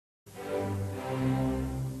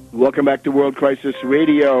Welcome back to World Crisis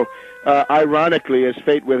Radio. Ironically, as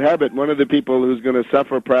fate would have it, one of the people who's going to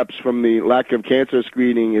suffer perhaps from the lack of cancer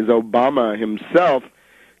screening is Obama himself.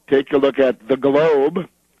 Take a look at The Globe.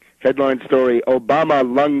 Headline story, Obama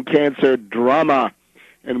lung cancer drama.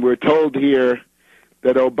 And we're told here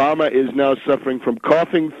that Obama is now suffering from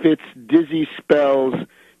coughing fits, dizzy spells,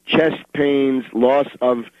 chest pains, loss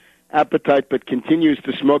of appetite, but continues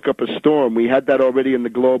to smoke up a storm. We had that already in The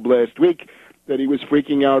Globe last week, that he was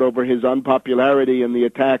freaking out over his unpopularity and the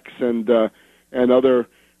attacks and other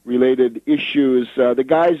related issues. The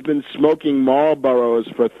guy's been smoking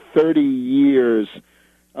Marlboros for 30 years.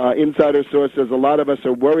 Insider source says a lot of us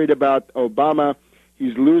are worried about Obama.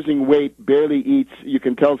 He's losing weight, barely eats. You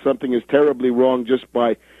can tell something is terribly wrong just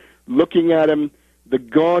by looking at him. The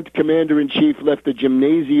gaunt commander-in-chief left the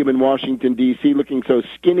gymnasium in Washington, D.C., looking so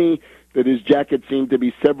skinny that his jacket seemed to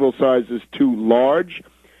be several sizes too large.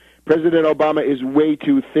 President Obama is way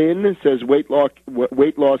too thin, says weight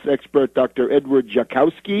loss expert Dr. Edward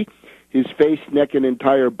Jakowski. His face, neck, and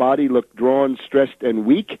entire body look drawn, stressed, and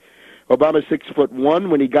weak. Obama's 6'1".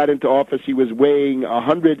 When he got into office, he was weighing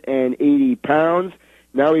 180 pounds.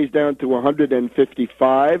 Now he's down to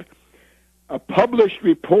 155. A published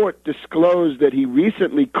report disclosed that he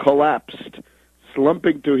recently collapsed,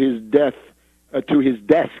 slumping to his desk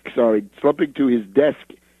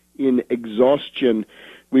in exhaustion.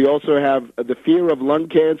 We also have the fear of lung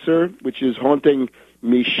cancer, which is haunting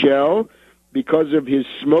Michelle. Because of his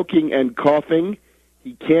smoking and coughing,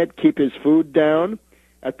 he can't keep his food down.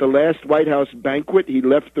 At the last White House banquet, he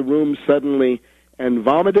left the room suddenly and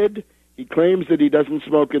vomited. He claims that he doesn't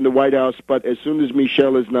smoke in the White House, but as soon as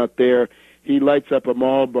Michelle is not there, he lights up a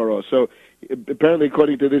Marlboro. So apparently,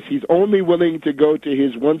 according to this, he's only willing to go to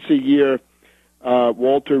his once-a-year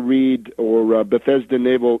Walter Reed or Bethesda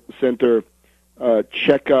Naval Center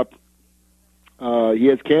checkup. He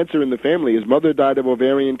has cancer in the family. His mother died of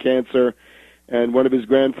ovarian cancer, and one of his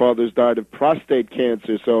grandfathers died of prostate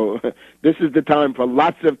cancer. So this is the time for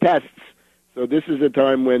lots of tests. So this is a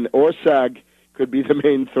time when ORSAG could be the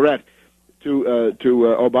main threat to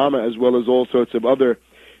Obama, as well as all sorts of other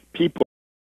people.